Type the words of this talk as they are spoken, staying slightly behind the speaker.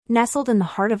Nestled in the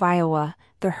heart of Iowa,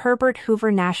 the Herbert Hoover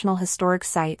National Historic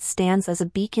Site stands as a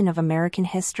beacon of American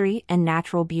history and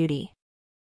natural beauty.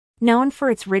 Known for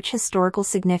its rich historical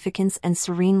significance and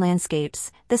serene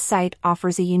landscapes, this site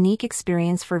offers a unique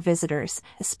experience for visitors,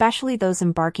 especially those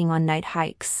embarking on night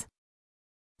hikes.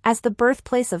 As the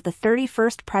birthplace of the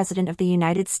 31st President of the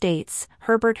United States,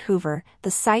 Herbert Hoover, the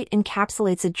site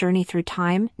encapsulates a journey through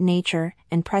time, nature,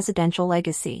 and presidential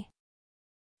legacy.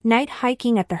 Night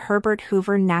hiking at the Herbert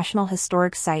Hoover National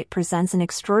Historic Site presents an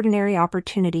extraordinary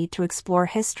opportunity to explore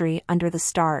history under the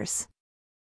stars.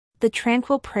 The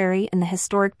tranquil prairie and the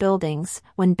historic buildings,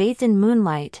 when bathed in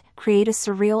moonlight, create a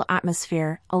surreal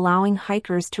atmosphere, allowing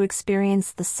hikers to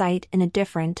experience the site in a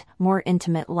different, more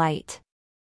intimate light.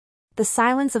 The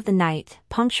silence of the night,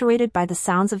 punctuated by the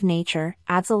sounds of nature,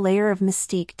 adds a layer of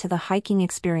mystique to the hiking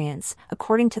experience,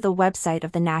 according to the website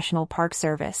of the National Park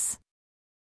Service.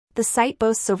 The site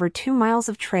boasts over 2 miles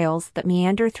of trails that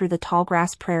meander through the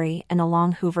tallgrass prairie and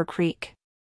along Hoover Creek.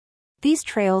 These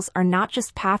trails are not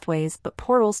just pathways but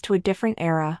portals to a different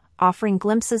era, offering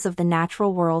glimpses of the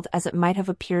natural world as it might have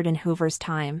appeared in Hoover's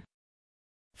time.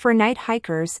 For night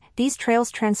hikers, these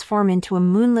trails transform into a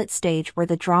moonlit stage where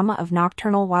the drama of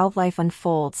nocturnal wildlife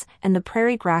unfolds and the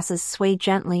prairie grasses sway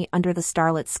gently under the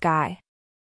starlit sky.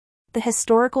 The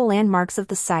historical landmarks of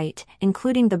the site,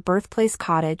 including the Birthplace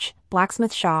Cottage,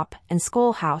 blacksmith shop, and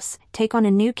schoolhouse, take on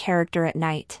a new character at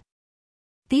night.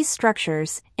 These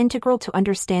structures, integral to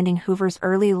understanding Hoover's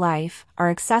early life, are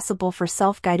accessible for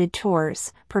self-guided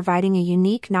tours, providing a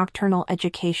unique nocturnal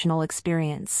educational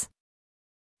experience.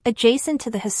 Adjacent to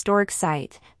the historic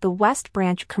site, the West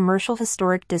Branch Commercial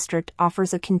Historic District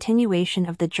offers a continuation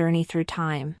of the journey through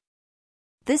time.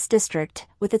 This district,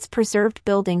 with its preserved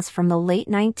buildings from the late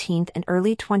 19th and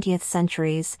early 20th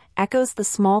centuries, echoes the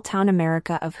small-town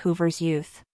America of Hoover's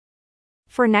youth.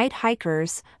 For night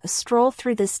hikers, a stroll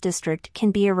through this district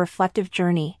can be a reflective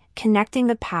journey, connecting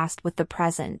the past with the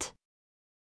present.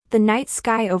 The night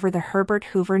sky over the Herbert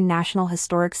Hoover National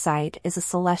Historic Site is a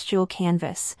celestial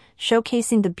canvas,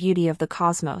 showcasing the beauty of the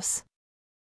cosmos.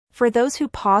 For those who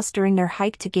pause during their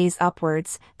hike to gaze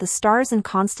upwards, the stars and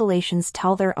constellations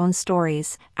tell their own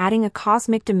stories, adding a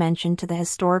cosmic dimension to the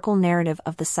historical narrative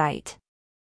of the site.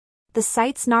 The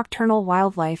site's nocturnal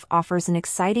wildlife offers an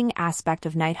exciting aspect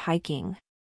of night hiking.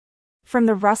 From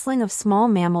the rustling of small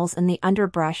mammals in the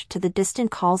underbrush to the distant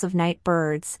calls of night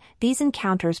birds, these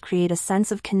encounters create a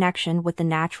sense of connection with the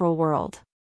natural world.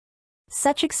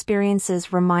 Such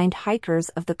experiences remind hikers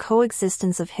of the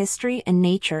coexistence of history and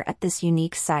nature at this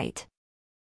unique site.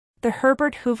 The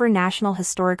Herbert Hoover National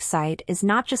Historic Site is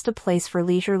not just a place for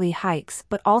leisurely hikes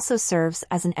but also serves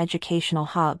as an educational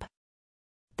hub.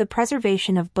 The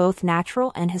preservation of both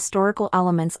natural and historical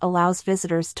elements allows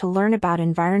visitors to learn about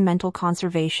environmental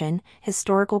conservation,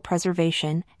 historical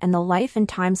preservation, and the life and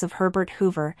times of Herbert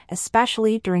Hoover,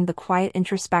 especially during the quiet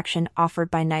introspection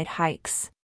offered by night hikes.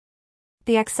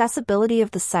 The accessibility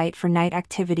of the site for night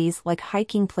activities like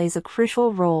hiking plays a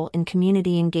crucial role in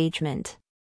community engagement.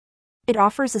 It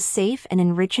offers a safe and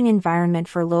enriching environment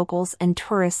for locals and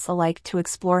tourists alike to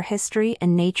explore history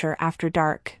and nature after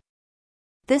dark.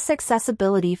 This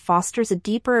accessibility fosters a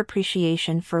deeper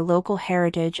appreciation for local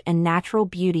heritage and natural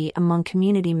beauty among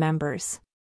community members.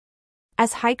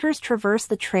 As hikers traverse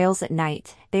the trails at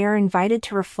night, they are invited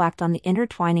to reflect on the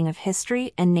intertwining of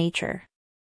history and nature.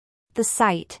 The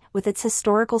site, with its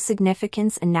historical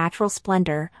significance and natural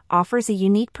splendor, offers a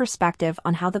unique perspective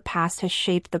on how the past has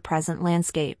shaped the present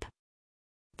landscape.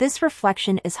 This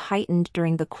reflection is heightened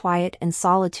during the quiet and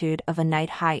solitude of a night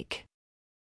hike.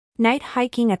 Night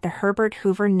hiking at the Herbert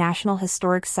Hoover National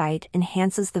Historic Site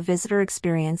enhances the visitor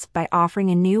experience by offering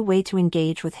a new way to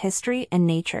engage with history and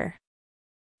nature.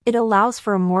 It allows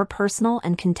for a more personal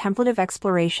and contemplative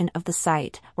exploration of the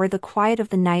site, where the quiet of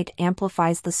the night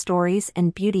amplifies the stories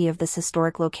and beauty of this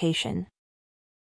historic location.